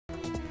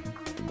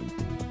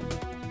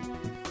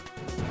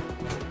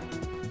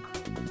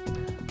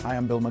Hi,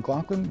 I'm Bill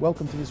McLoughlin.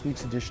 Welcome to this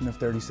week's edition of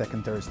 30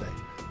 Second Thursday.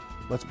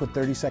 Let's put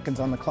 30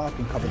 seconds on the clock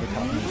and cover the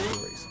top news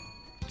stories.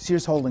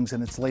 Sears Holdings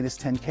in its latest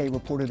 10-K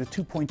reported a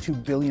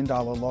 $2.2 billion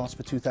loss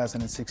for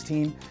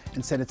 2016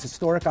 and said its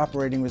historic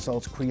operating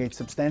results create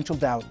substantial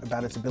doubt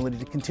about its ability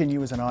to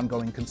continue as an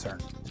ongoing concern.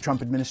 The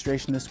Trump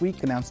administration this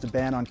week announced a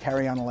ban on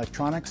carry-on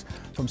electronics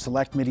from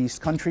select Mideast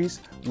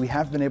countries. We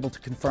have been able to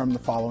confirm the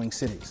following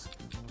cities.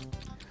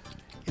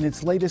 In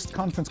its latest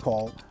conference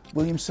call,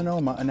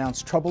 Williams-Sonoma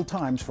announced troubled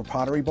times for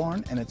Pottery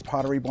Barn and its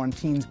Pottery Barn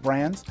Teens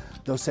brands,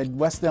 though said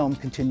West Elm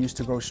continues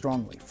to grow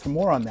strongly. For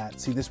more on that,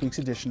 see this week's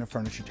edition of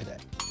Furniture Today.